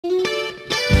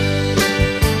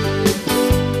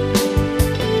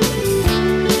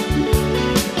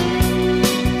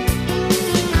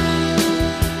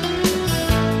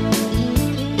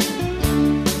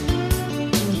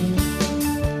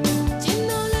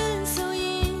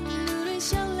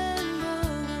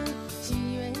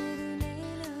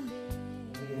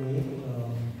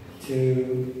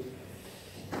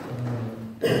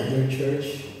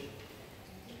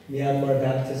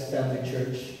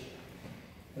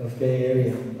of Bay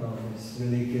Area. It's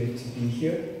really good to be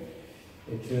here.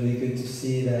 It's really good to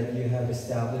see that you have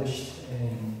established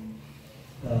and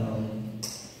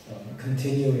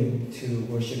continuing to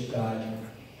worship God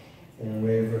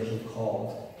wherever He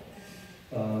called.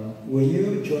 Will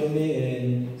you join me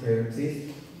in prayer,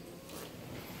 please?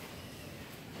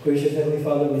 Gracious Heavenly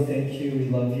Father, we thank you, we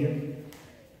love you,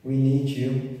 we need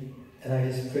you. And I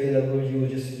just pray that, Lord, you will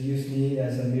just use me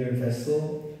as a mere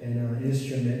vessel and an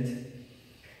instrument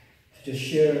to just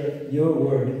share your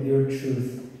word, your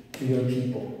truth to your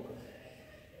people.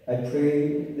 I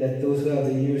pray that those who have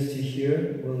the ears to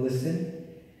hear will listen.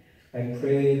 I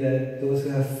pray that those who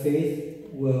have faith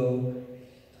will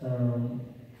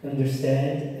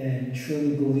understand and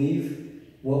truly believe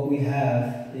what we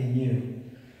have in you.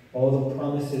 All the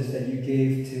promises that you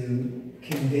gave to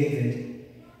King David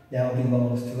now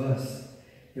belongs to us,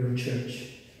 your church.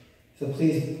 So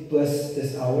please bless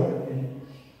this hour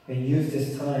and use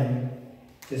this time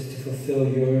just to fulfill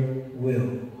your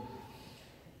will.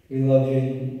 We love you.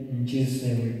 In Jesus'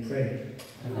 name we pray.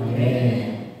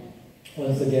 Amen.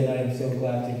 Once again, I am so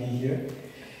glad to be here.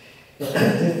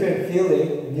 Different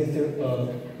feeling,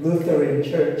 Lutheran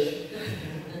church,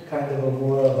 kind of a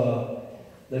more of a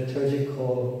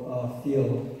liturgical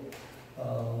feel,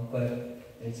 but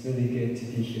it's really good to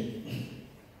be here.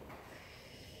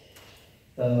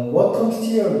 What comes to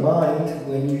your mind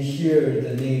when you hear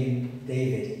the name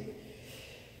David?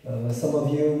 Some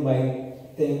of you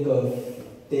might think of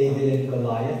David and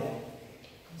Goliath.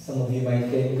 Some of you might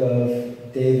think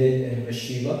of David and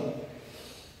Bathsheba.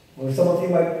 Or some of you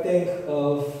might think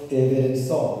of David and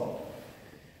Saul.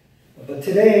 But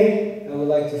today, I would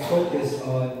like to focus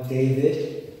on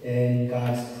David and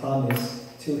God's promise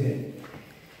to him.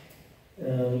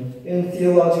 In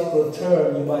theological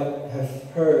term, you might have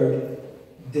heard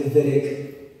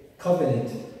Davidic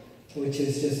covenant, which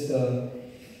is just a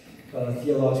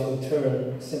theological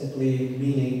term simply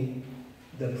meaning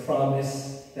the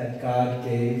promise that God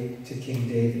gave to King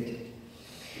David.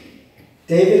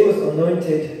 David was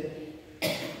anointed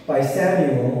by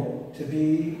Samuel to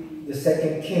be the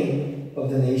second king of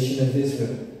the nation of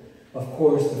Israel. Of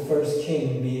course, the first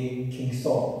king being King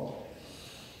Saul.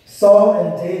 Saul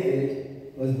and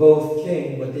David was both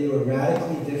king, but they were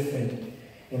radically different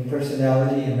in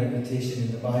personality and reputation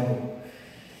in the Bible.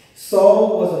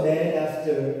 Saul was a man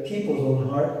after people's own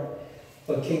heart,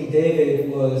 but King David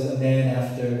was a man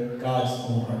after God's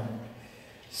own heart.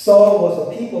 Saul was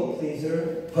a people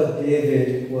pleaser, but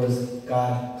David was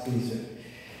God pleaser.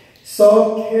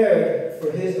 Saul cared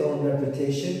for his own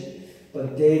reputation,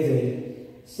 but David's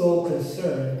sole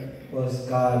concern was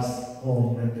God's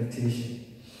own reputation.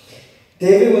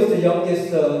 David was the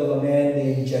youngest of a man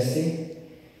named Jesse.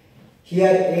 He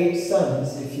had 8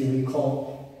 sons, if you recall.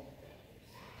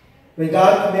 When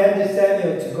God commanded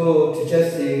Samuel to go to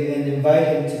Jesse and invite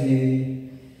him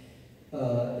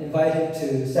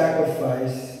to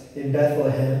sacrifice in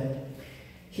Bethlehem,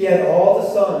 he had all the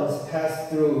sons pass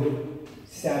through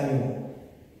Samuel.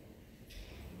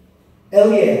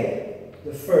 Eliab,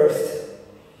 the first,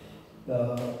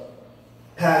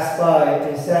 passed by,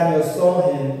 and Samuel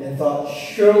saw him and thought,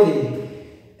 surely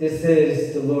this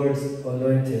is the Lord's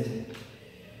anointed.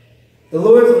 The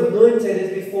Lord's anointed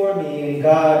is before me, and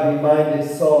God reminded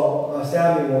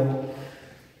Samuel,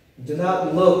 do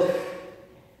not look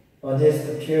on his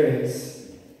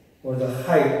appearance or the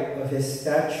height of his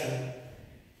stature,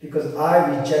 because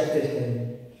I rejected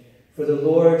him. For the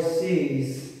Lord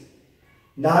sees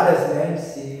not as man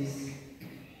sees.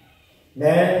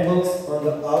 Man looks on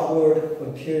the outward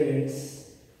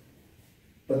appearance,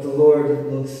 but the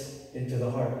Lord looks into the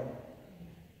heart.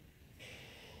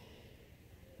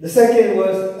 The second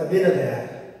was Abinadab.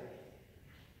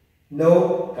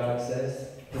 No, God says.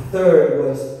 The third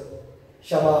was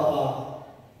Shammah.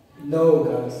 No,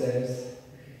 God says.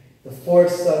 The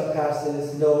fourth son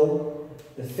passes. No.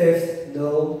 The fifth,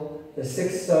 no. The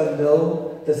sixth son,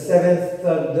 no. The seventh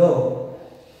son, no.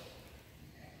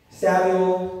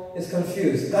 Samuel is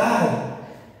confused. God,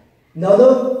 none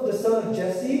of the son of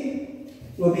Jesse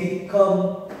will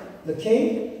become the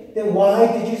king? Then why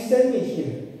did you send me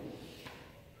here?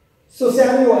 So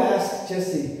Samuel asked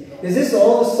Jesse, is this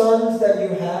all the sons that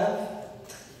you have?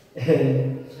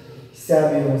 And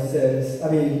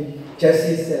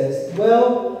Jesse says,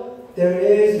 well, there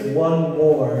is one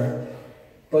more,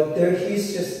 but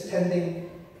he's just tending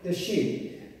the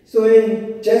sheep. So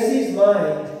in Jesse's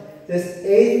mind, this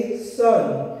 8th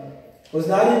son was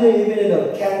not even in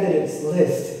a candidate's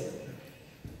list.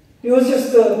 He was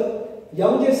just the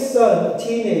youngest son, a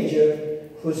teenager,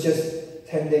 who's just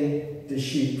tending the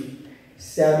sheep.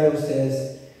 Samuel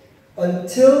says,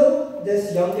 until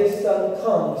this youngest son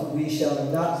comes, we shall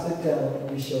not sit down,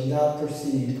 we shall not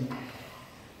proceed.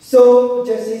 So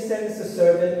Jesse sends the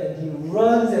servant, and he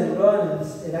runs and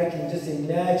runs, and I can just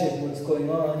imagine what's going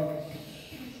on.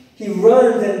 He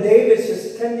runs, and David's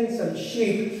just tending some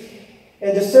sheep,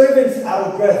 and the servant's out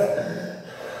of breath.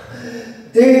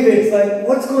 David's like,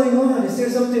 what's going on? Is there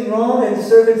something wrong? And the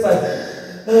servant's like,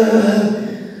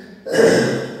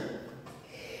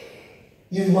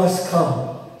 you must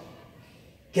come.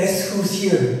 Guess who's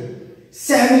here?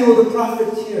 Samuel the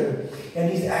prophet's here,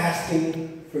 and he's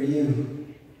asking for you.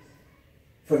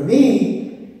 For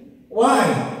me?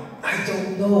 Why? I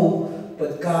don't know,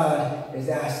 but God is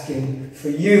asking for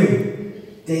you.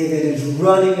 David is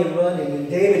running and running, and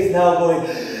David's now going,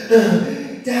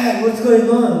 Dad, what's going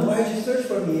on? Why did you search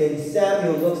for me? And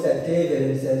Samuel looks at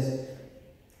David and says,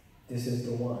 this is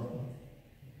the one.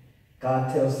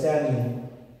 God tells Samuel,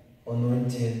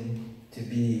 anoint him to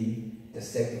be the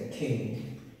second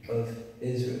king of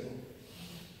Israel.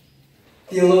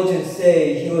 Theologians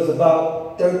say he was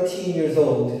about 13 years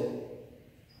old.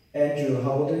 Andrew,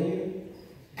 how old are you?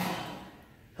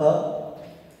 Huh?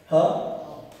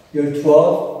 You're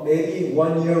 12, maybe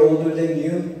 1 year older than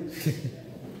you.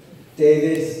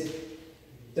 David's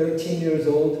 13 years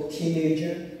old,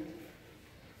 teenager.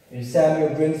 And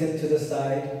Samuel brings him to the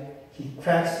side. He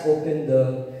cracks open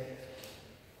the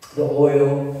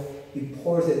oil. He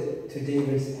pours it to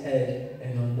David's head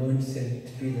and anoints him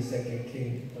to be the second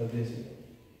king of Israel.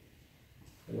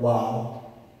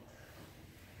 Wow.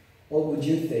 What would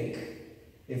you think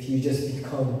if you just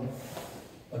become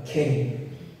a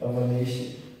king of a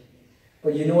nation?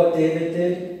 But you know what David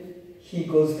did? He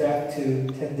goes back to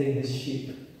tending his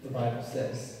sheep, the Bible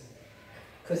says.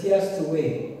 Because he has to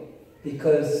wait.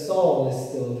 Because Saul is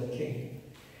still the king.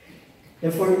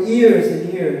 And for years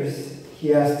and years, he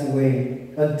has to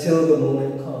wait until the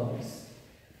moment comes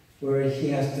where he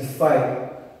has to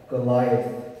fight Goliath.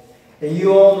 And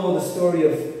you all know the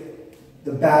story of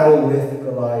the battle with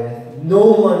Goliath. No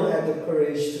one had the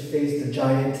courage to face the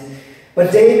giant.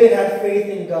 But David had faith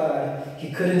in God.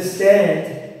 He couldn't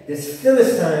stand this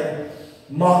Philistine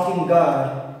mocking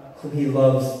God whom he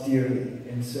loves dearly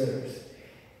and serves.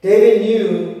 David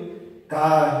knew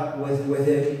God was with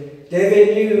him.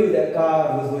 David knew that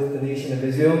God was with the nation of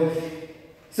Israel.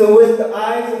 So with the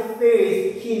eyes of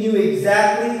faith, he knew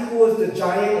exactly who was the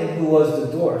giant and who was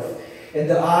the dwarf. In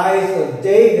the eyes of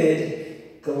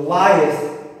David,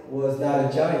 Goliath was not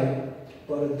a giant,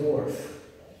 but a dwarf.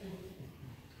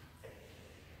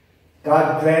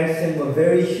 God grants him a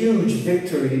very huge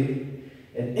victory,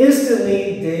 and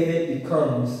instantly David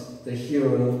becomes the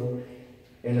hero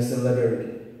and a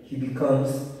celebrity. He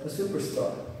becomes a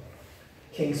superstar.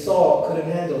 King Saul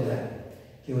couldn't handle that.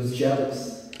 He was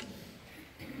jealous.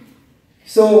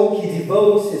 So he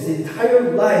devotes his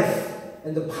entire life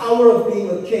and the power of being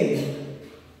a king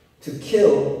to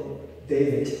kill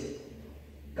David.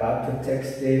 God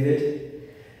protects David.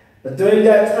 But during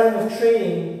that time of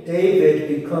training,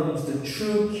 David becomes the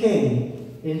true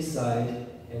king inside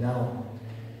and out.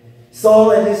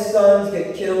 Saul and his sons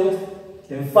get killed,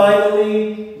 and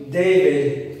finally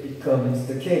David becomes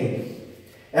the king.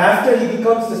 After he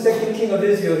becomes the second king of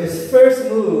Israel, his first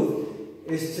move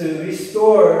is to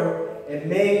restore and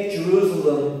make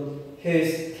Jerusalem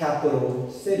his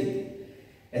capital city.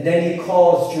 And then he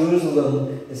calls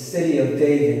Jerusalem the city of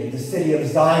David, the city of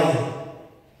Zion.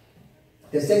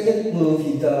 The second move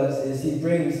he does is he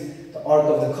brings the Ark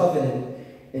of the Covenant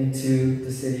into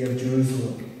the city of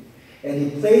Jerusalem. And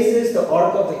he places the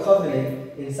Ark of the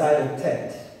Covenant inside a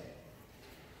tent.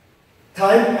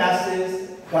 Time passes,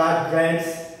 God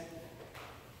grants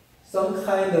some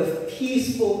kind of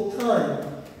peaceful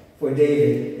time for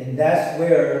David. And that's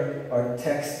where our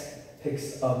text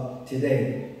picks up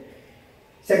today.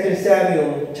 2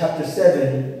 Samuel chapter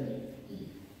 7,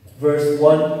 verse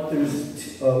 1, 2,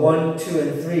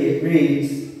 and 3, it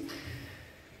reads,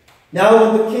 Now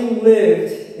when the king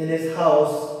lived in his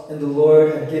house, and the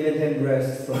Lord had given him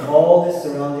rest from all his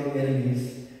surrounding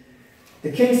enemies,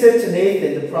 the king said to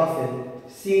Nathan the prophet,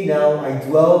 See now, I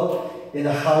dwell in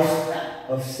a house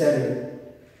of cedar,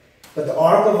 but the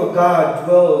ark of God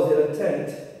dwells in a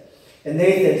tent. And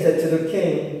Nathan said to the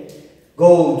king,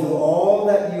 Go, do all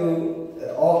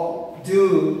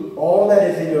that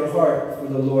is in your heart, for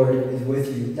the Lord is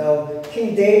with you. Now,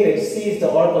 King David sees the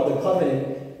Ark of the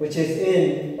Covenant, which is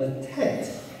in a tent.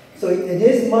 So in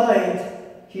his mind,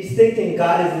 he's thinking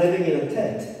God is living in a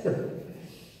tent.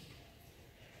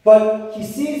 But he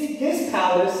sees his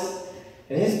palace,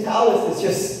 and his palace is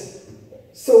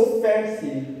just so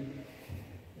fancy.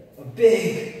 A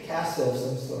big castle of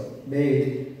some sort,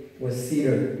 made with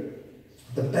cedar,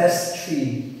 the best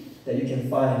tree that you can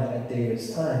find at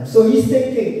David's time. So he's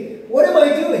thinking, what am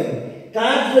I doing?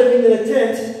 God's living in a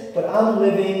tent, but I'm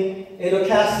living in a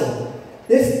castle.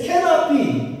 This cannot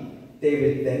be,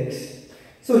 David thinks.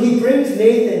 So he brings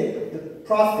Nathan, the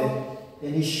prophet,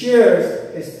 and he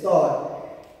shares his thought.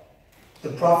 The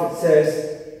prophet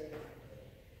says,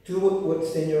 do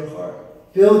what's in your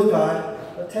heart. Build God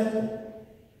a temple.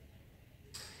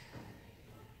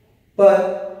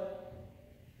 But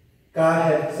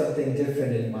God had something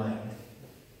different in mind.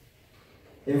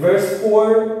 In verse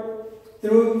 4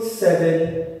 through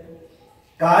 7,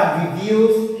 God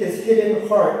reveals his hidden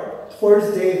heart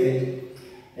towards David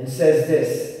and says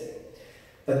this,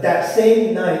 "But that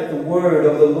same night the word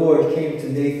of the Lord came to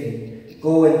Nathan,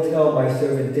 'Go and tell my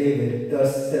servant David,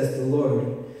 thus says the Lord,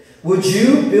 would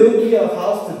you build me a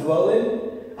house to dwell in?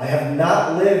 I have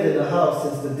not lived in a house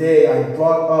since the day I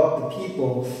brought up the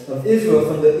people of Israel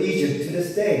from Egypt to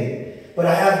this day. But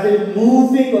I have been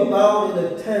moving about in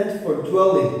a tent for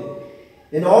dwelling.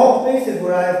 In all places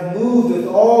where I have moved with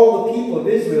all the people of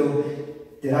Israel,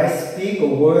 did I speak a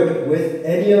word with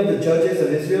any of the judges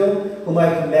of Israel, whom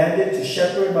I commanded to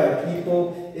shepherd my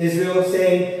people Israel,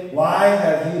 saying, why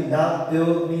have you not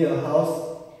built me a house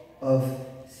of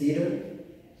cedar?'"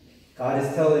 God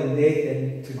is telling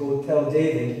Nathan to go tell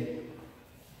David,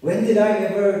 when did I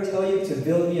ever tell you to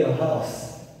build me a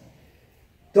house?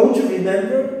 Don't you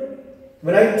remember?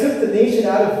 When I took the nation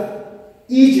out of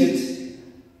Egypt,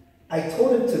 I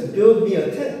told him to build me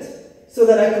a tent so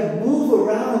that I could move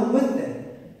around with them.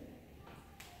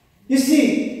 You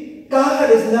see,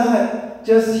 God is not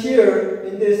just here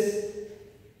in this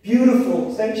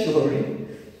beautiful sanctuary.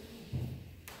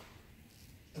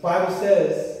 The Bible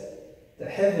says the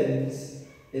heavens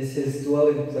is his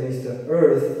dwelling place, the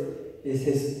earth is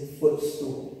his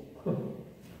footstool.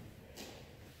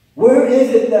 Where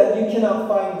is it that you cannot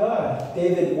find God?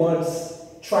 David once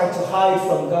tried to hide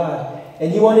from God,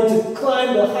 and he wanted to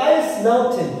climb the highest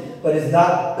mountain, but is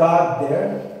not God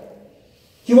there?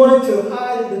 He wanted to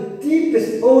hide in the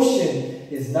deepest ocean.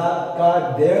 Is not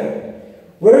God there?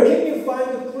 Where can you find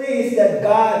a place that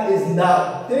God is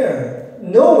not there?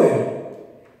 Nowhere.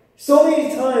 So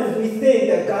many times we think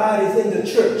that God is in the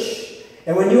church.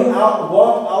 And when you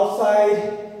walk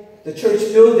outside the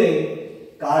church building,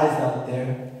 God is not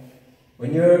there.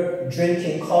 When you're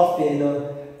drinking coffee in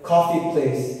a coffee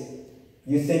place,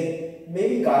 you think,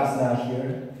 maybe God's not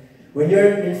here. When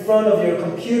you're in front of your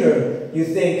computer, you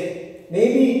think,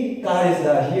 maybe God is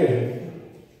not here.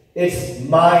 It's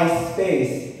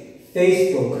MySpace,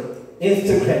 Facebook,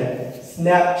 Instagram,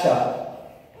 Snapchat.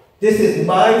 This is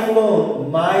my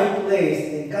phone, my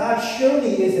place, and God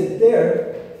surely isn't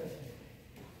there.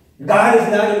 God is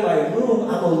not in my room.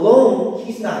 I'm alone.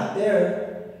 He's not there.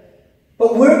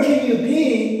 But where can you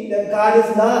be that God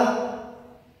is not?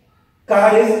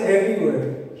 God is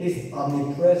everywhere. His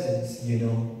omnipresence, you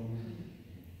know.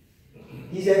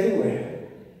 He's everywhere.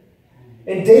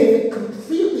 And David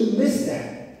completely missed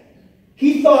that.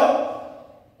 He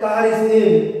thought God is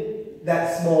in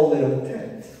that small little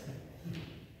tent.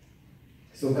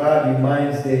 So God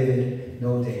reminds David,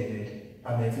 no, David,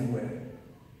 I'm everywhere.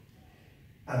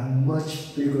 I'm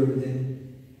much bigger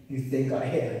than you think I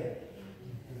am.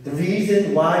 The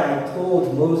reason why I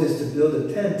told Moses to build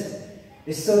a tent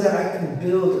is so that I can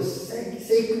build a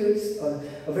sacred,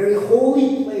 a very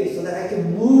holy place, so that I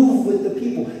can move with the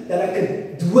people, that I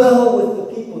can dwell with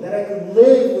the people, that I can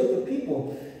live with the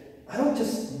people. I don't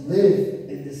just live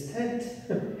in this tent.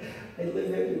 I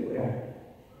live everywhere.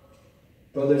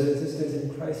 Brothers and sisters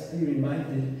in Christ, be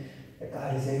reminded that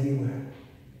God is everywhere.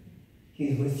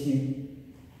 He's with you.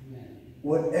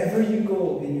 Wherever you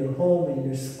go, in your home, in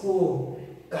your school,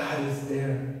 God is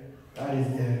there. God is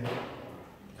there.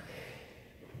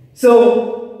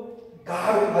 So,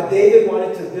 David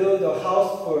wanted to build a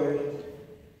house for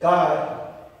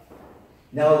God.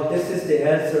 Now, this is the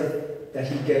answer that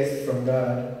he gets from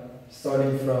God,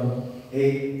 starting from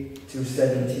 8 to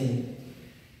 17.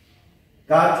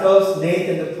 God tells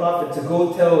Nathan the prophet to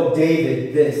go tell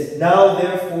David this. Now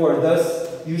therefore,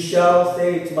 thus you shall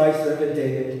say to my servant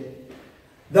David,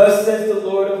 thus says the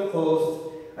Lord of hosts,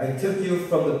 I took you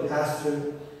from the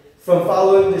pasture, from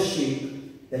following the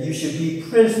sheep, that you should be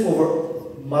prince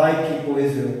over my people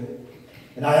Israel.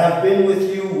 And I have been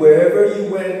with you wherever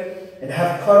you went, and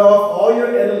have cut off all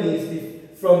your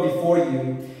enemies from before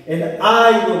you. And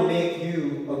I will make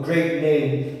you a great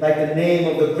name, like the name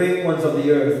of the great ones of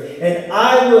the earth. And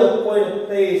I will appoint a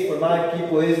place for my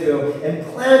people Israel, and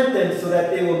plant them so that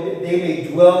they may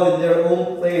dwell in their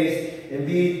own place, and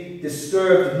be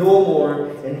disturbed no more.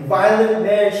 And violent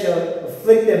man shall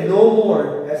afflict them no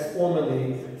more, as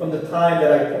formerly, from the time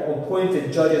that I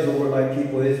appointed judges over my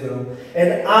people Israel.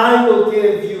 And I will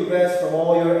give you rest from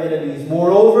all your enemies.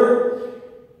 Moreover,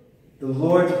 the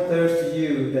Lord declares to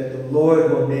you that the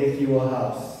Lord will make you a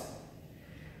house.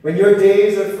 When your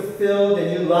days are fulfilled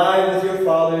and you lie with your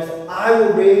fathers, I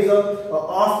will raise up an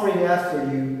offering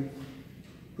after you,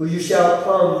 who shall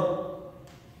come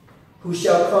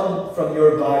from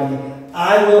your body.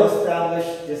 I will establish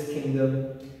this kingdom.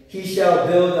 He shall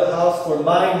build a house for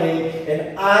my name,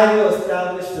 and I will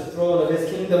establish the throne of his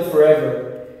kingdom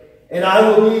forever. And I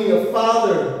will be a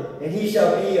father, and he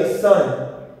shall be a son.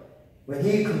 When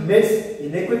he commits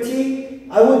iniquity,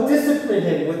 I will discipline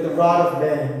him with the rod of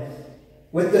man,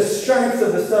 with the stripes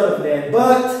of the Son of Man.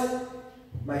 But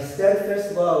my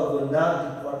steadfast love will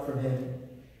not depart from him.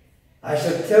 As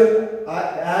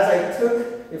I took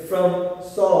it from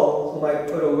Saul, whom I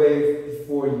put away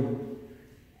before you.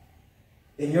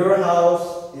 In your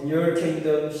house and your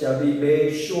kingdom shall be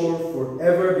made sure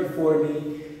forever before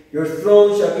me. Your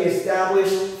throne shall be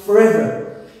established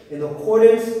forever. In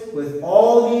accordance with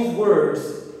all these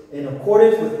words, in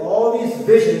accordance with all these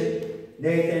visions,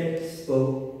 Nathan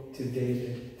spoke to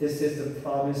David. This is the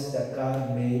promise that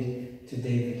God made to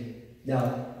David.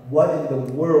 Now, what in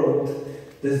the world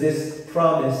does this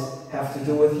promise have to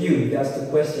do with you? That's the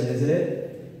question, isn't it?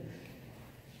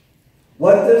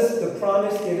 What does the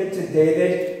promise given to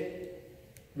David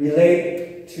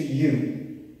relate to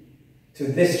you, to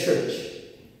this church?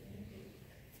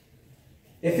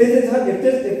 If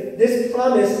this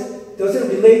promise doesn't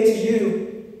relate to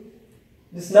you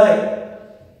this night,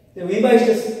 then we might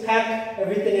just pack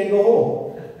everything and go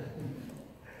home.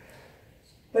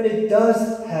 But it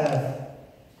does have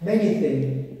many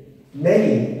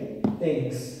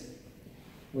things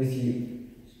with you.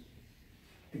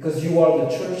 Because you are the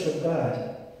church of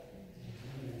God.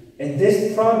 And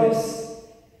this promise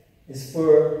is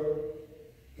for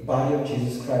the body of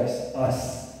Jesus Christ,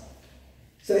 us.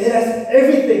 So it has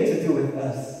everything to do with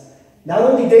us. Not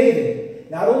only David,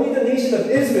 not only the nation of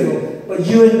Israel, but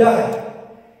you and I.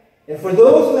 And for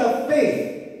those who have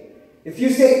faith, if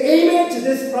you say amen to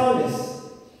this promise,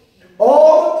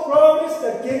 all the promise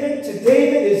that's given to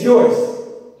David is yours.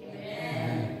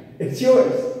 Amen. It's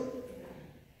yours.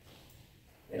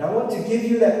 And I want to give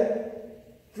you that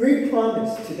free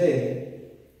promise today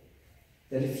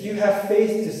that if you have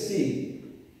faith to see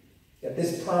that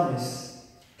this promise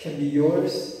can be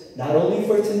yours, not only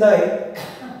for tonight,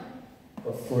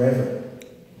 but forever.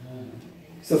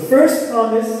 So first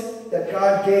promise that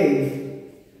God gave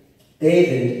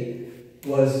David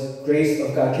was grace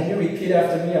of God. Can you repeat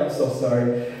after me? I'm so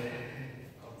sorry.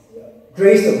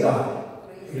 Grace of God.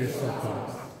 Grace of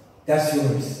God. That's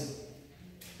yours.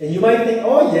 And you might think,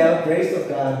 oh yeah, grace of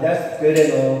God, that's good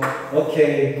and all.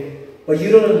 Okay. But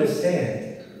you don't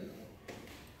understand.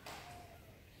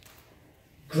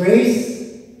 Grace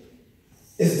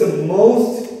is the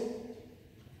most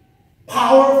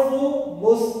powerful,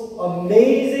 most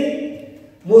amazing,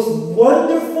 most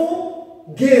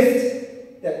wonderful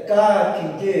gift that God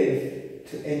can give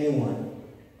to anyone.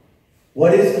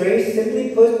 What is grace?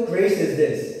 Simply put, grace is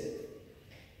this: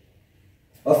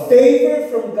 a favor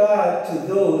from God to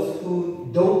those who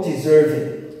don't deserve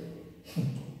it.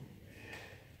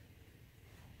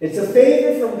 It's a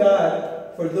favor from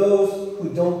God for those who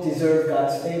don't deserve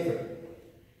God's favor.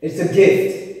 It's a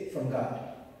gift from God.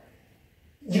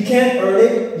 You can't earn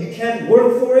it. You can't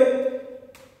work for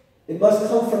it. It must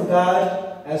come from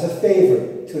God as a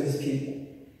favor to his people.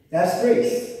 That's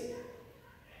grace.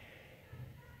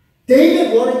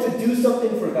 David wanted to do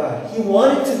something for God. He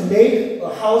wanted to make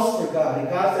a house for God. And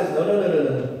God says,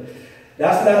 no.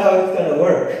 That's not how it's going to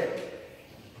work.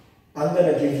 I'm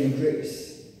going to give you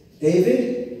grace.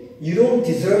 David, you don't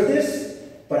deserve this,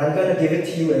 but I'm going to give it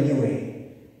to you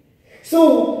anyway.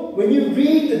 So, when you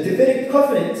read the Davidic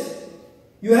covenant,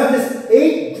 you have this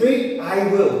 8 great I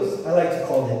wills, I like to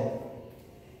call them.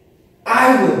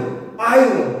 I will, I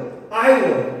will, I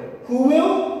will. Who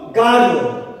will? God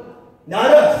will. Not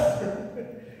us.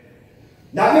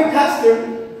 Not your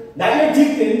pastor, not your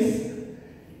deacons,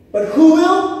 but who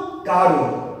will? God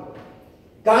will.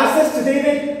 God says to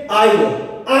David, I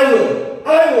will, I will,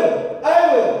 I will,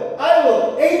 I will, I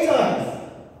will. 8 times.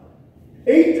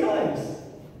 8 times.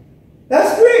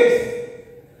 That's grace.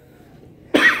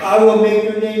 I will make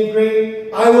your name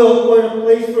great. I will appoint a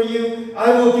place for you.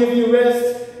 I will give you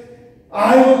rest.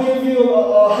 I will give you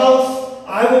a house.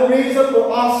 I will raise up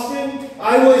your offspring.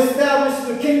 I will establish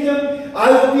the kingdom.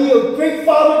 I will be a great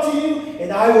father to you,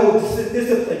 and I will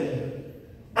discipline you.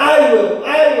 I will,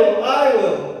 I will, I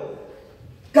will.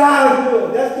 God will.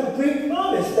 That's the great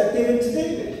promise that given to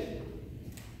David.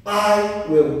 I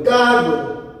will. God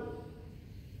will.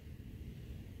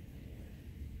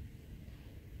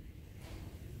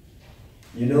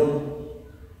 You know,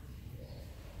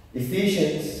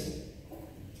 Ephesians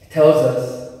tells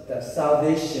us that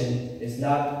salvation is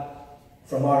not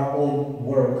from our own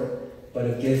work, but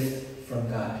a gift from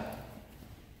God.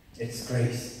 It's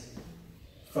grace.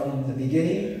 From the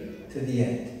beginning to the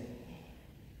end.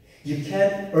 You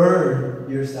can't earn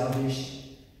your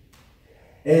salvation.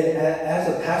 And as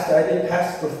a pastor, I've been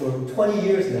pastor for 20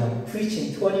 years now,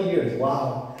 preaching 20 years.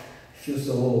 Wow, I feel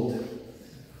so old.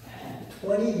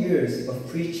 20 years of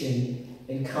preaching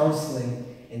and counseling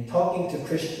and talking to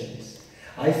Christians.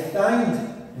 I find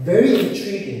very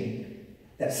intriguing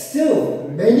that still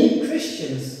many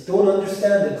Christians don't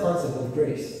understand the concept of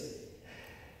grace.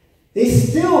 They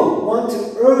still want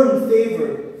to earn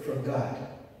favor from God.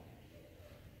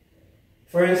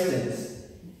 For instance,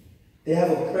 they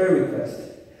have a prayer request.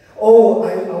 Oh,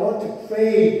 I want to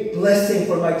pray blessing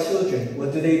for my children.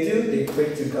 What do? They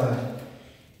pray to God.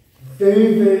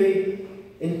 Very, very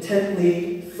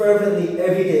intently, fervently,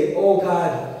 every day. Oh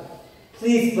God,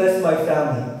 please bless my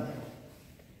family.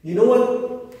 You know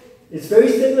what? It's very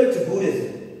similar to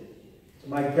Buddhism.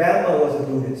 My grandma was a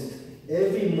Buddhist.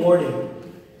 Every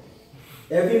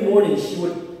morning she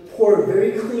would pour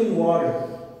very clean water.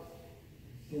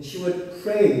 And she would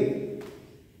pray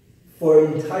for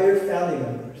entire family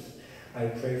members. I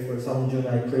pray for Samjun,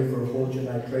 I pray for Hojun,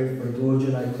 I pray for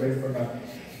Dojun, I pray for God.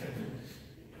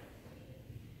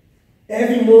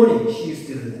 Every morning she used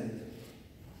to do that.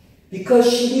 Because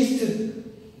she needs to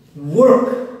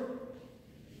work,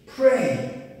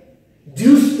 pray,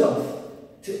 do stuff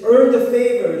to earn the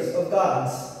favors of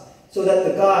gods so that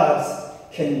the gods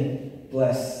can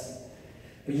bless.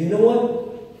 But you know what?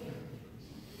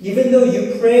 Even though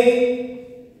you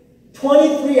pray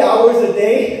 23 hours a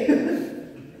day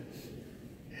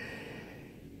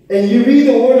and you read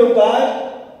the Word of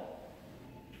God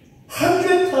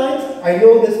 100 times, I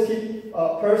know this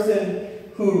person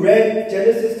who read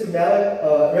Genesis to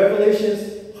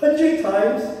Revelations 100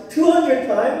 times, 200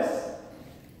 times.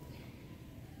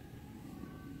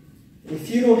 If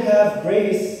you don't have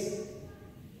grace,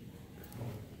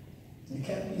 you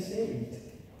can't be saved.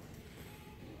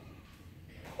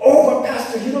 Oh, but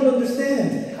Pastor, you don't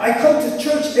understand. I come to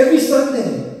church every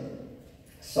Sunday.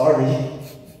 Sorry.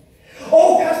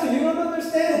 Oh, Pastor, you don't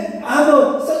understand. I'm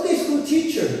a Sunday school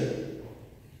teacher.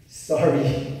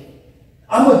 Sorry.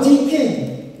 I'm a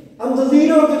deacon. I'm the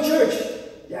leader of the church.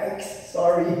 Yikes,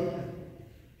 sorry.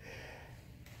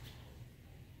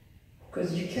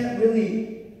 Because you can't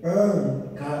really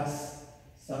earn God's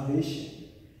salvation.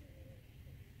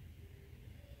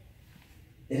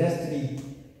 It has to be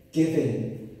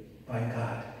given by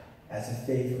God as a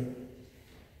favor.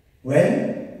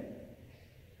 When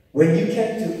you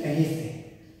can't do anything.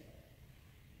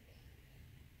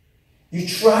 You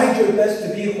tried your best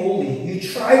to be holy. You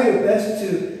tried your best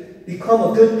to become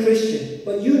a good Christian.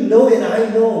 But you know and I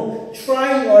know,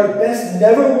 trying our best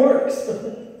never works.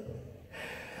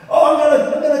 Oh,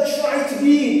 I'm gonna try to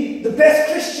be the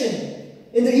best Christian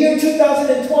in the year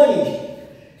 2020.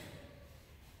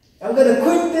 I'm going to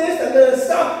quit this, I'm going to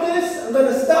stop this, I'm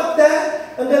going to stop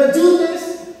that, I'm going to do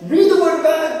this, read the Word of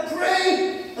God,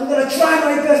 pray. I'm going to try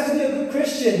my best to be a good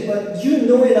Christian. But you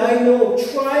know and I know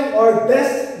trying our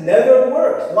best never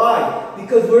works. Why?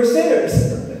 Because we're sinners.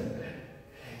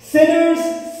 Sinners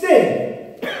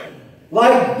sin.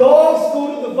 Like dogs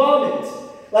go to the vomit.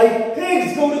 Like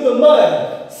pigs go to the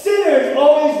mud. Sinners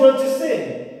always run to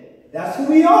sin. That's who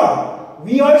we are.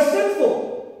 We are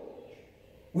sinful.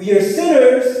 We are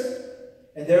sinners.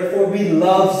 And therefore we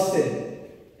love sin.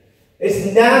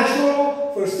 It's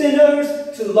natural for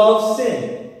sinners to love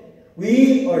sin.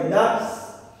 We are not.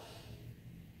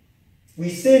 We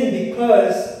sin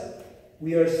because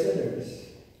we are sinners.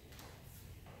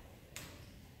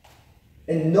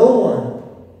 And no one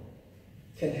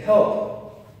can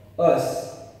help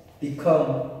us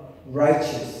become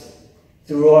righteous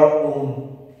through our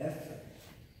own effort.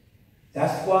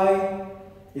 That's why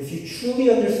if you truly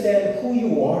understand who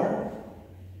you are,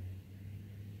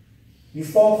 you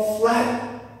fall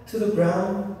flat to the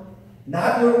ground,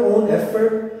 not your own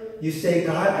effort. You say,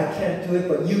 God, I can't do it,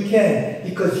 but you can.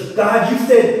 Because God, you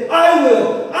said, I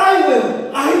will, I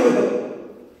will, I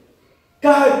will.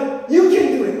 God, you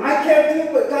can do it. I can't do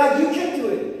it, but God, you can do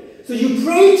it. So you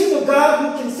pray to the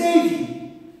God who can save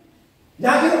you.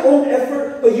 Not your own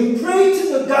effort, but you pray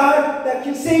to the God that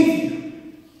can save you.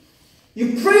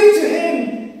 You pray to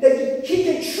Him that He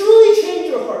can truly change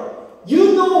your heart.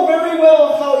 You know very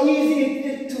well how easy it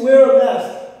is to wear a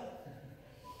mask.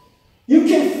 You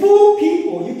can fool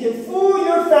people. You can fool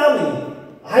your family.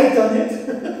 I've done it.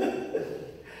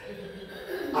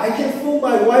 I can fool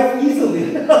my wife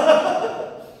easily.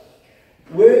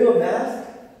 Wearing a mask.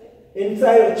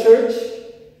 inside a church,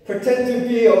 pretend to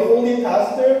be a holy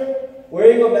pastor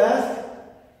wearing a mask.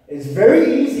 It's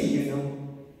very easy, you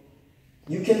know.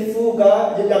 You can fool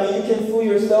God. I mean, you can fool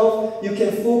yourself. You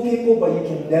can fool people, but you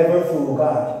can never fool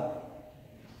God.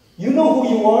 You know who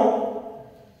you are.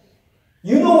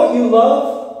 You know what you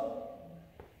love.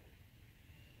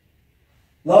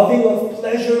 Loving of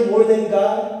pleasure more than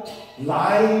God.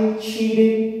 Lying,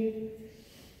 cheating.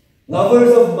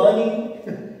 Lovers of money.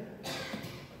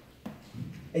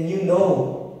 And you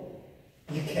know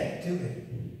you can't do it.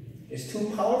 It's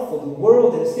too powerful. The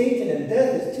world and Satan and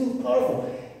death is too powerful.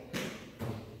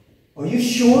 Are you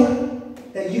sure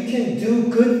that you can do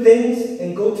good things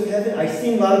and go to heaven? I've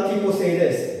seen a lot of people say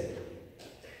this.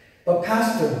 But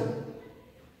Pastor,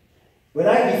 when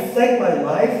I reflect my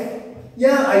life,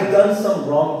 yeah, I've done some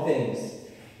wrong things.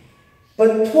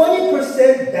 But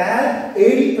 20% bad,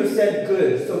 80%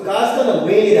 good. So God's going to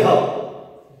weigh it out.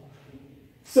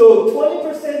 So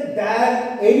 20%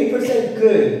 bad, 80%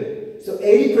 good. So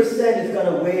 80% is going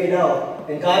to weigh it out.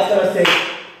 And God's going to say,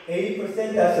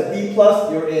 80%, that's a B+,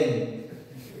 you're in.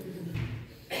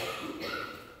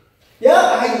 Yeah,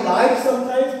 I lied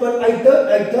sometimes, but I've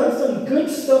done some good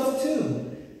stuff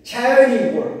too.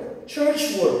 Charity work,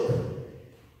 church work,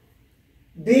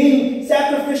 being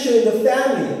sacrificial in the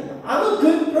family. I'm a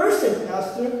good person,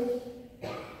 Pastor.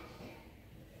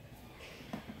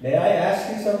 May I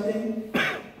ask you something?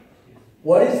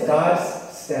 What is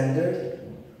God's standard?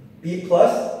 B+?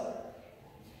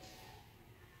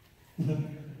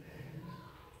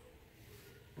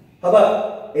 How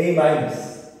about A-?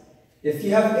 If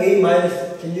you have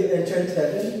A-, can you enter into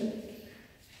heaven?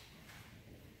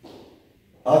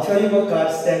 I'll tell you what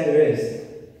God's standard is.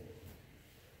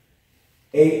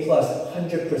 A+,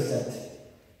 100%.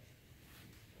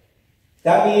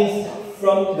 That means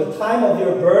from the time of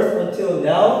your birth until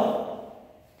now,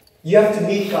 you have to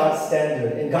meet God's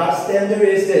standard. And God's standard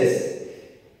is this.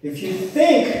 If you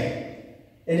think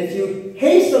and if you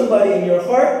hate somebody in your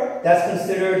heart, that's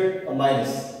considered a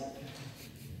minus.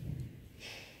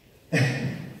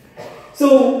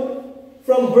 So,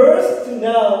 from birth to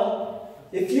now,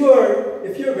 if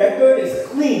your record is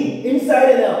clean,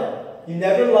 inside and out, you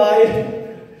never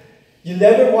lied, you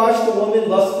never watched a woman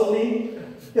lustfully,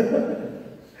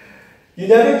 you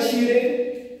never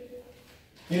cheated,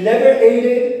 you never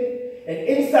hated, and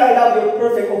inside out you're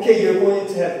perfect, okay, you're going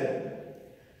into heaven.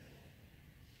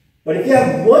 But if you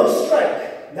have one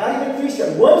strike, not even 3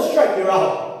 strikes, 1 strike, you're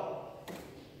out.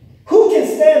 Who can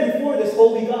stand before this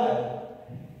holy God?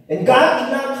 And God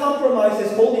cannot compromise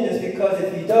His holiness, because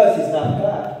if He does, He's not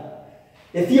God.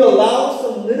 If He allows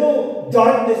some little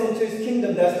darkness into His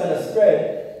kingdom, that's going to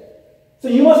spread. So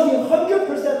you must be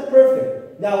 100%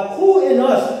 perfect. Now, who in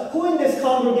us, who in this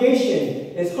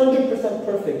congregation is 100%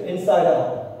 perfect inside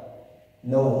out?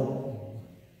 No one.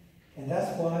 And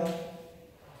that's why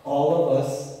all of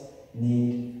us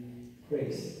need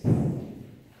grace.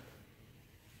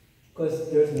 Because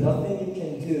there's nothing you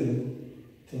can do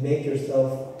to make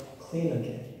yourself clean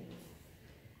again.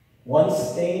 Once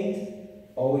stained,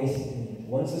 always stained.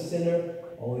 Once a sinner,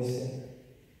 always sinner.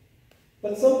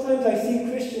 But sometimes I see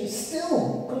Christians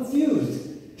still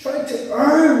confused, trying to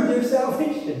earn their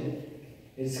salvation.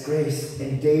 It's grace.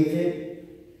 And David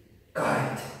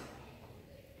got it.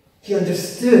 He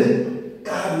understood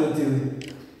God will do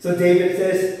it. So David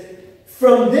says,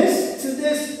 from this to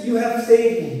this you have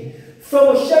saved me.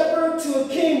 From a shepherd to a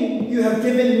king you have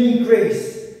given me grace.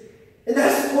 And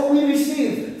that's what we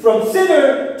receive. From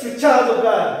sinner to child of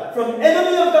God. From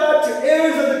enemy of God to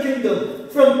heirs of the kingdom.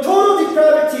 From total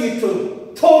depravity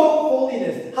to total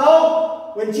holiness.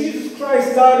 How? When Jesus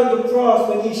Christ died on the cross,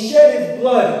 when He shed His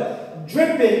blood,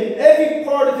 dripping every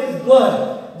part of His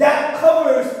blood, that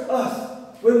covers us.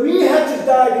 When we had to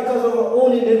die because of our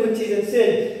own iniquities and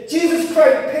sin, Jesus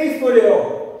Christ paid for it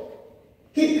all.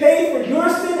 He paid for your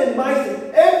sin and my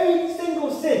sin. Every single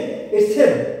sin is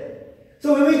Him.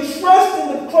 So when we trust in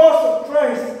the cross of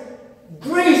Christ,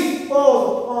 grace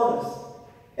falls upon us.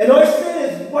 And our sin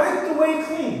is wiped away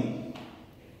clean.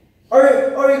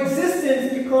 Our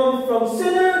existence becomes from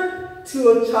sinner to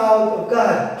a child of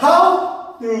God.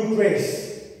 How? Through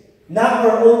grace. Not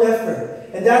our own effort.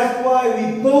 And that's why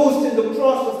we boast in the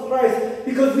cross of Christ,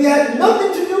 because we had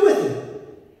nothing to do with it.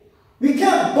 We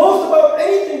can't boast about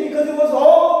anything because it was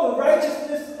all the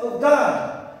righteousness of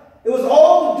God. It was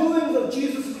all the doings of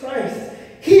Jesus Christ.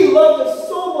 He loved us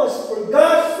so much, for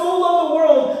God so loved the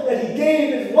world that He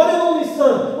gave His one and only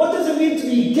Son. What does it mean to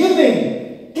be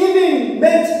giving? Giving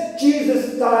meant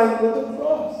Jesus died on the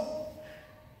cross.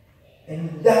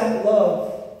 And that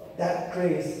love, that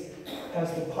grace,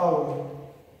 has the power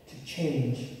to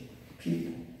change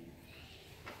people.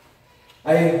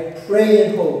 I pray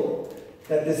and hope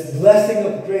that this blessing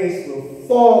of grace will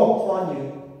fall upon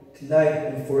you tonight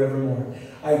and forevermore.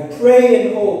 I pray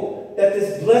and hope that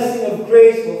this blessing of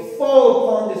grace will fall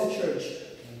upon this church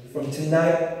from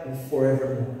tonight and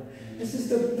forevermore. This is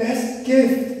the best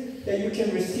gift that you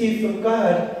can receive from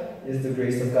God, is the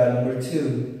grace of God. Number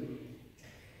 2,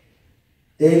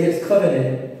 David's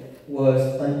covenant was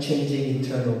unchanging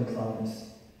eternal promise.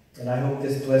 And I hope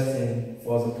this blessing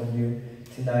falls upon you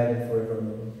tonight and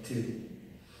forevermore too.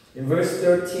 In verse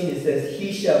 13 it says,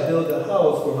 He shall build a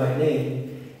house for my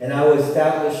name, and I will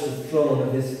establish the throne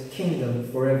of his kingdom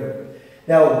forever.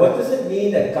 Now, what does it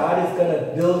mean that God is going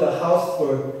to build a house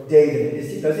for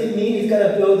David? Does it mean he's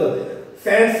going to build a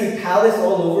fancy palace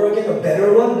all over again, a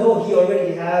better one? No, he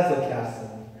already has a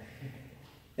castle.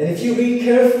 And if you read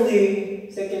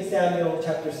carefully 2 Samuel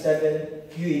chapter 7,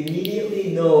 you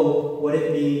immediately know what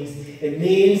it means. It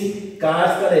means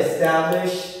God's going to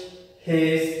establish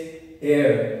his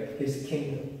heir, his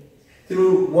kingdom.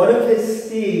 Through one of his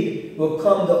seed will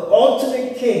come the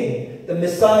ultimate king, the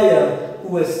Messiah, who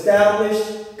will establish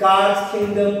God's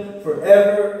kingdom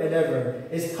forever and ever.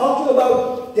 It's talking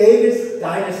about David's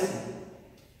dynasty.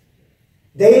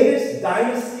 David's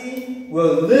dynasty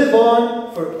will live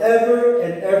on forever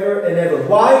and ever and ever.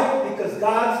 Why? Because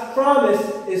God's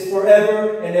promise is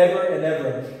forever and ever and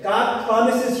ever. God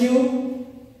promises you,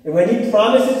 and when he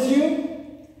promises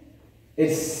you,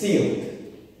 it's sealed.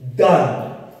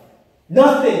 Done.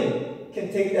 Nothing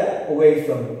can take that away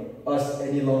from us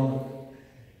any longer.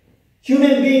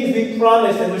 Human beings, we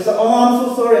promise and we say, oh, I'm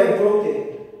so sorry, I broke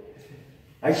it.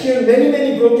 I hear many,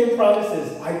 many broken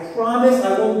promises. I promise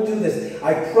I won't do this.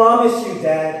 I promise you,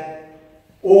 Dad.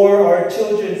 Or our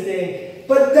children saying,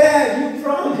 but Dad, you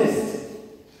promised.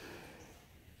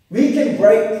 We can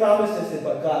break promises,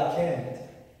 but God can't.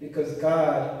 Because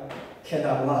God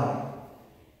cannot lie.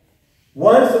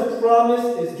 Once a promise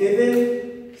is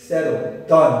given, settled,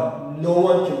 done. No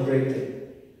one can break it.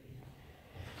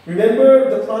 Remember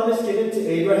the promise given to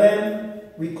Abraham?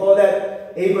 We call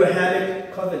that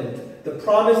Abrahamic covenant. The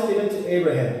promise given to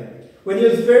Abraham. When he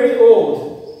was very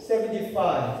old,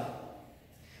 75.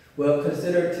 Well,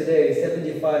 consider today,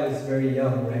 75 is very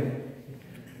young, right?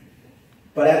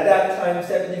 But at that time,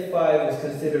 75 was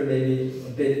considered maybe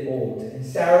a bit old. And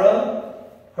Sarah,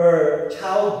 her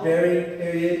childbearing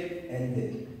period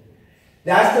ended.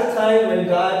 That's the time when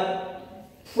God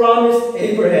promised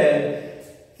Abraham,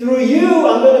 through you,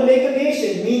 I'm going to make a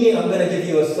nation, meaning I'm going to give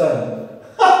you a son.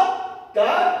 Ha!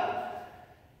 God?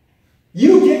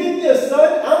 You giving me a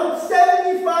son? I'm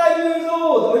 75 years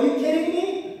old. Are you kidding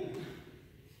me?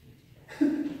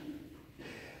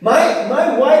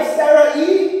 My wife, Sarah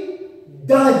E.,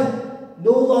 done.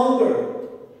 No longer.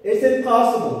 It's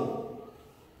impossible.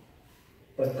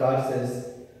 But God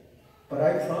says, but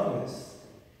I promise.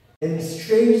 And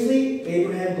strangely,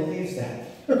 Abraham believes that.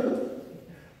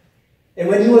 And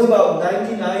when he was about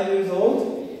 99 years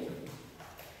old,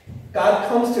 God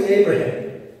comes to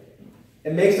Abraham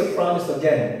and makes a promise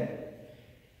again.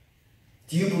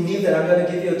 Do you believe that I'm going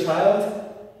to give you a child?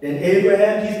 And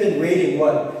Abraham, he's been waiting,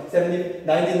 what?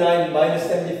 99 minus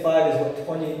 75 is what,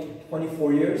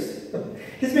 24 years?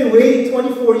 He's been waiting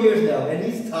 24 years now, and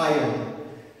he's tired.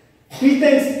 He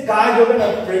thinks, God, you're going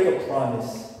to break a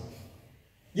promise.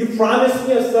 You promised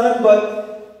me a son,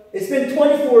 but it's been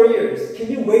 24 years.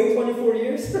 Can you wait 24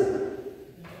 years?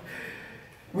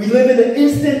 We live in an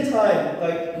instant time.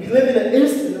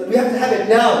 We have to have it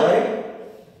now, right?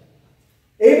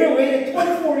 Abraham waited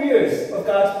 24 years of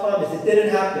God's promise. It didn't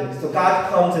happen. So God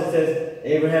comes and says,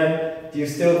 Abraham, do you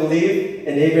still believe?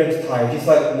 And Abraham's tired. He's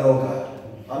like, no, God,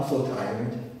 I'm so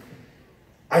tired.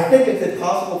 I think it's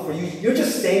impossible for you. You're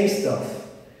just saying stuff.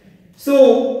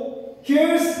 So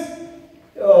here's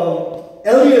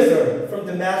Eliezer from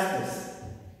Damascus,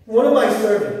 one of my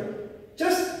servants.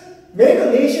 Just make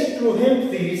a nation through him,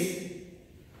 please.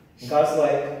 And God's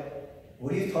like,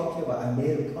 what are you talking about? I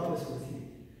made a promise with you.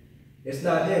 It's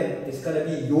not him. It's going to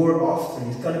be your offspring.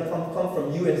 It's going to come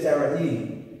from you and Sarah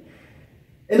E.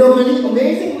 And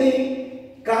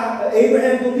amazingly,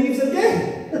 Abraham believes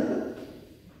again.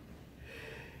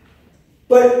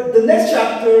 But the next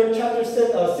chapter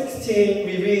 16,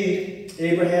 we read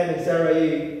Abraham and Sarah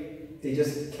E. They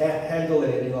just can't handle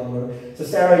it any longer. So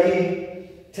Sarah E.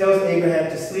 tells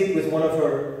Abraham to sleep with one of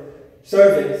her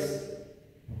servants.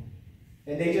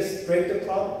 And they just break the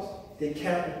promise. They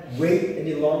can't wait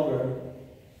any longer.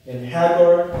 And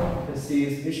Hagar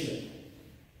conceives Ishmael.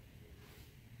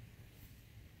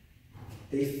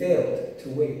 They failed to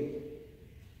wait.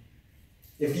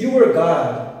 If you were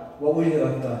God, what would you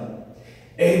have done?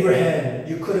 Abraham,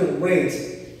 you couldn't wait.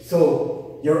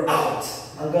 So you're out.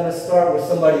 I'm going to start with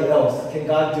somebody else. Can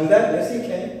God do that? Yes, He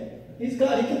can. He's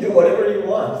God. He can do whatever He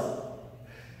wants.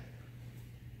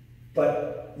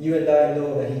 But you and I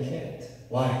know that He can't.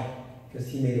 Why? Because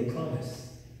He made a promise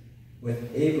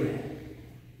with Abraham.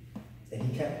 And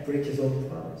He can't break His own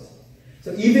promise.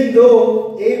 So even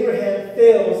though Abraham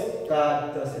fails,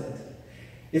 God doesn't.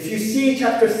 If you see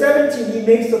chapter 17, He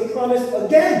makes the promise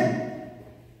again.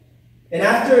 And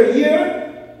after a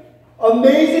year,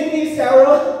 amazingly,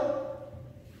 Sarah,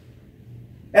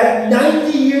 at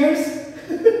 90 years,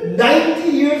 90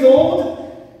 years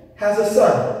old, has a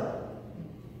son.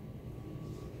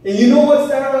 And you know what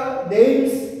Sarah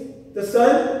names the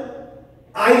son?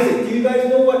 Isaac. Do you guys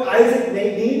know what Isaac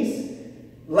means?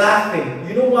 Laughing.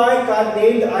 You know why God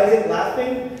named Isaac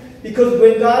laughing? Because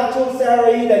when God told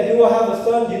Sarai that you will have a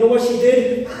son, you know what she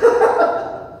did?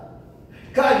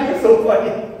 God, you're so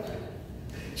funny.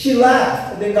 She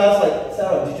laughed. And then God's like,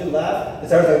 Sarah, did you laugh? And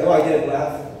Sarah's like, no, I didn't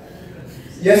laugh.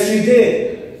 Yes, you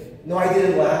did. No, I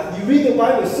didn't laugh. You read the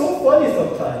Bible, it's so funny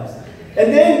sometimes.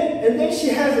 And then she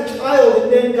has a child,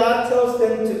 and then God tells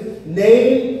them to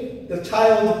name the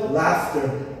child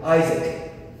Laughter,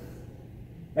 Isaac.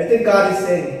 I think God is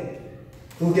saying,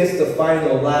 who gets the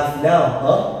final laugh now,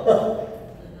 huh?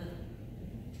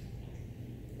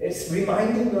 It's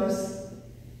reminding us,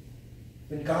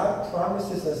 when God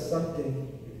promises us something,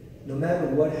 no matter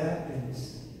what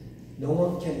happens, no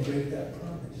one can break that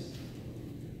promise.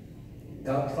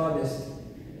 God promised,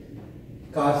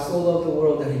 God so loved the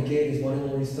world that He gave His one and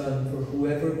only Son, for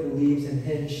whoever believes in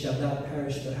Him shall not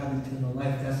perish but have eternal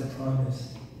life. That's a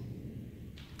promise.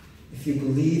 If you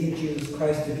believe in Jesus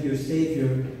Christ to be your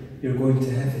Savior, you're going to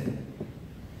heaven.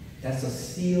 That's a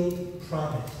sealed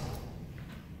promise.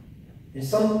 And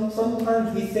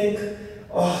sometimes we think,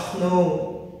 oh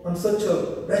no, I'm such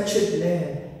a wretched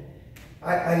man.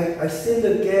 I sinned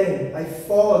again. I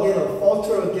fall again. I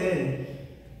falter again.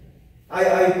 I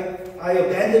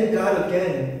abandoned God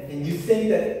again. And you think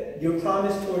that your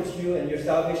promise towards you and your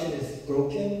salvation is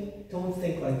broken? Don't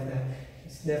think like that.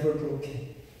 It's never broken.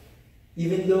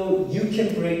 Even though you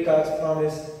can break God's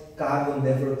promise, God will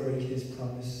never break His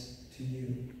promise to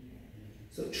you.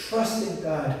 So trust in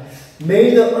God.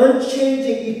 May the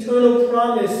unchanging eternal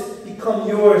promise become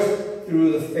yours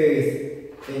through the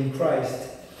faith in Christ.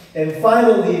 And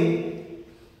finally,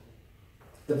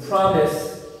 the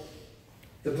promise,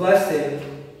 the blessing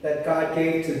that God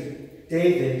gave to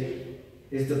David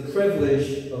is the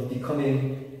privilege of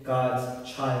becoming God's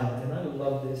child. And I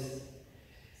love this.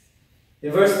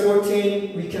 In verse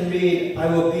 14, we can read,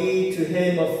 I will be to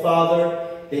him a father,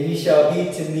 and he shall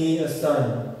be to me a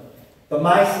son. But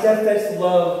my steadfast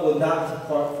love will not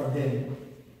depart from him.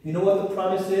 You know what the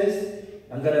promise is?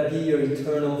 I'm going to be your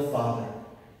eternal father.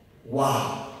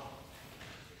 Wow.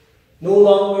 No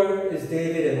longer is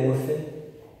David an orphan.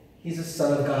 He's a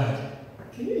son of God.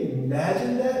 Can you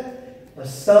imagine that? A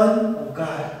son of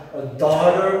God. A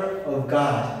daughter of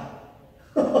God.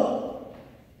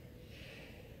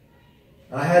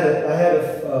 I had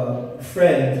a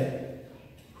friend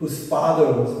whose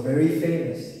father was very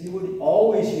famous. He would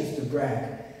always used to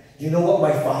brag. You know what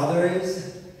my father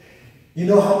is? You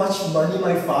know how much money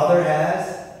my father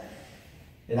has?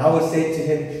 And I would say to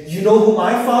him, you know who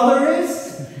my father is?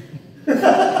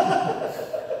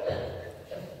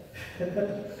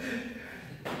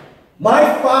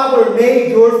 My father made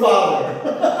your father.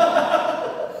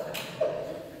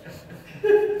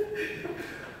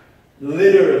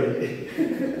 Literally.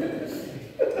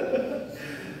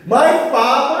 My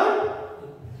father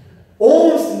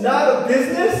owns not a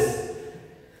business,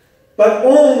 but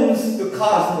owns the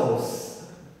cosmos.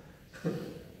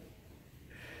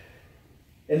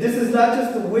 And this is not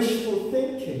just a wishful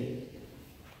thinking.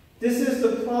 This is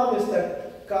the promise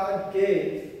that God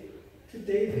gave to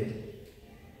David.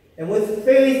 And with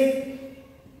faith,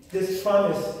 this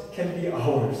promise can be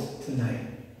ours tonight.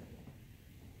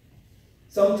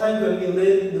 Sometimes when we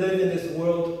live in this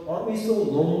world, aren't we so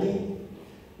lonely,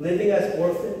 living as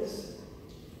orphans,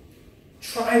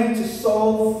 trying to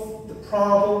solve the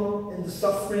problem and the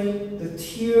suffering, the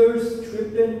tears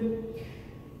dripping,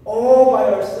 all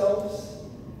by ourselves?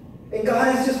 And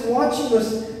God is just watching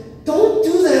us. Don't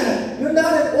do that. You're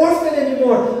not an orphan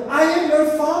anymore. I am your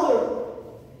father.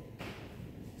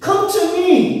 Come to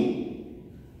me.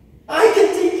 I can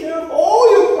take care of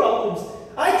all your problems.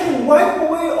 I can wipe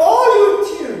away all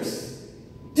your tears.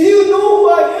 Do you know who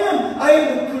I am? I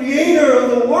am the creator of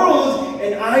the world,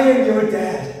 and I am your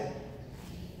dad.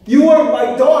 You are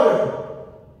my daughter.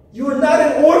 You are not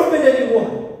an orphan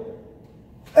anymore.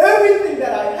 Everything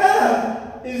that I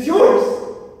have is yours.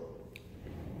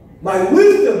 My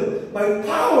wisdom, my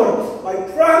power, my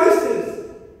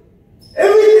promises,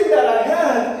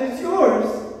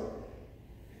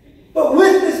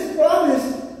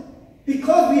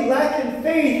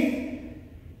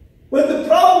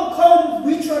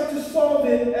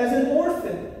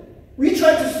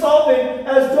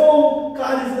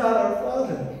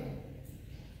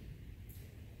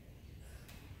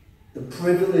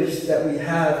 privilege that we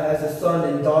have as a son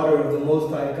and daughter of the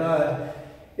Most High God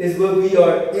is that we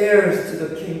are heirs to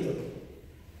the kingdom.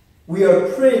 We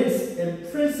are prince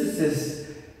and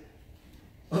princesses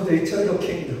of the eternal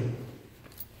kingdom.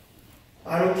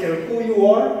 I don't care who you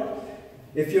are.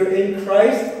 If you're in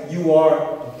Christ, you are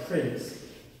a prince.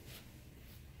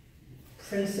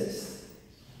 Princess.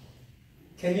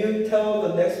 Can you tell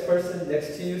the next person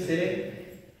next to you sitting?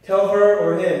 Tell her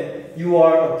or him, you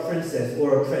are a princess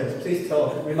or a prince. Please tell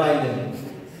him, remind him.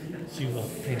 You are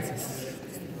princess.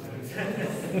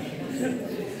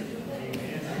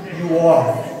 You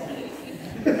are.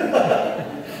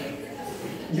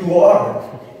 You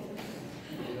are.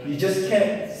 You just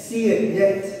can't see it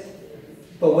yet.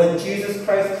 But when Jesus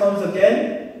Christ comes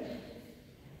again,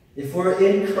 if we're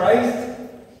in Christ,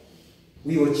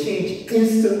 we will change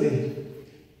instantly.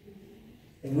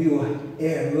 And we will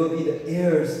be the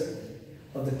heirs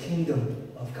of the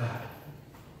kingdom of God.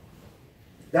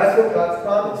 That's what God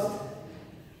promised.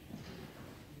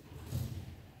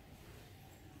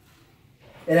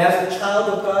 And as a child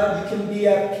of God, you can be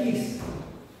at peace.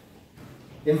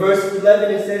 In verse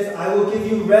 11 it says, I will give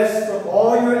you rest from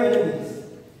all your enemies.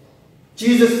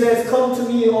 Jesus says, come to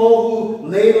me all who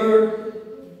labor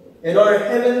and are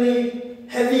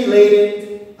heavy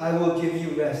laden, I will give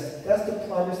you rest. That's the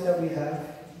promise that we have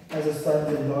as a sons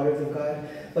and daughters of God.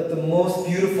 But the most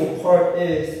beautiful part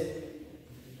is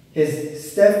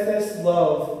His steadfast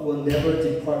love will never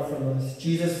depart from us.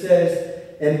 Jesus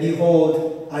says, and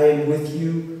behold, I am with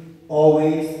you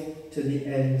always to the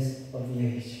ends of the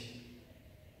age.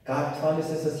 God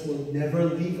promises us He will never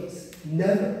leave us.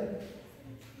 Never.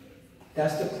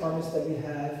 That's the promise that we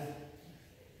have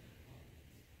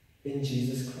in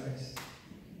Jesus Christ.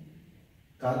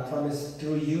 God promised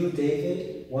through you,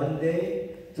 David, one day,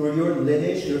 through your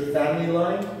lineage, your family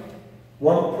line,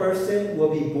 one person will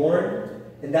be born,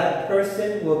 and that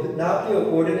person will not be an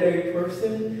ordinary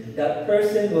person. That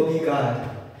person will be God.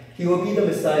 He will be the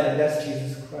Messiah, and that's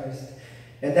Jesus Christ.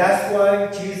 And that's why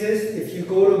Jesus, if you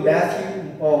go to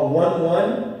Matthew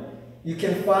 1:1, you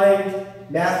can find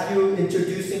Matthew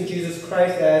introducing Jesus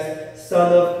Christ as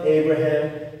son of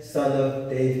Abraham, son of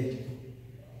David.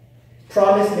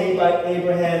 Promise made by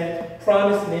Abraham,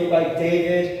 promise made by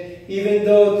David, even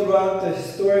though throughout the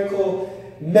historical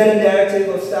meta-narrative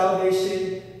of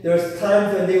salvation, there's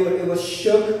times when it was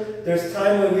shook, there's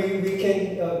times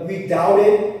when we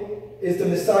doubted, is the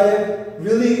Messiah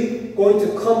really going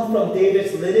to come from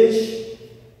David's lineage?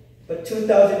 But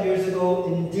 2,000 years ago,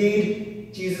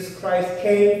 indeed, Jesus Christ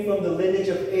came from the lineage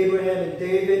of Abraham and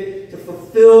David to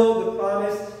fulfill the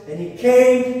promise. And He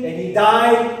came, and He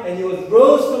died, and He was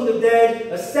rose from the dead,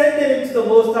 ascended into the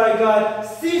Most High God,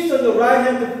 seats on the right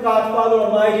hand of God, Father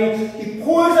Almighty. He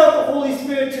pours out the Holy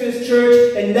Spirit to His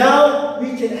church, and now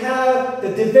we can have the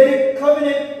Davidic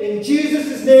covenant in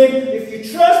Jesus' name. If you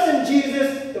trust in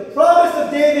Jesus, the promise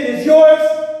of David is yours.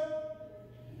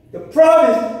 The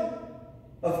promise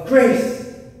of grace.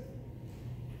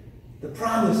 The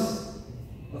promise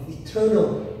of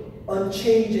eternal,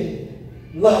 unchanging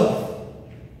love.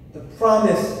 The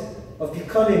promise of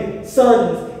becoming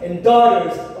sons and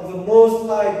daughters of the Most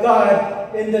High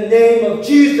God in the name of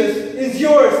Jesus is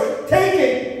yours. Take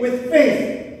it with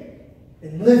faith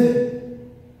and live it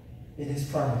in His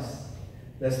promise.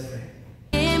 Let's pray.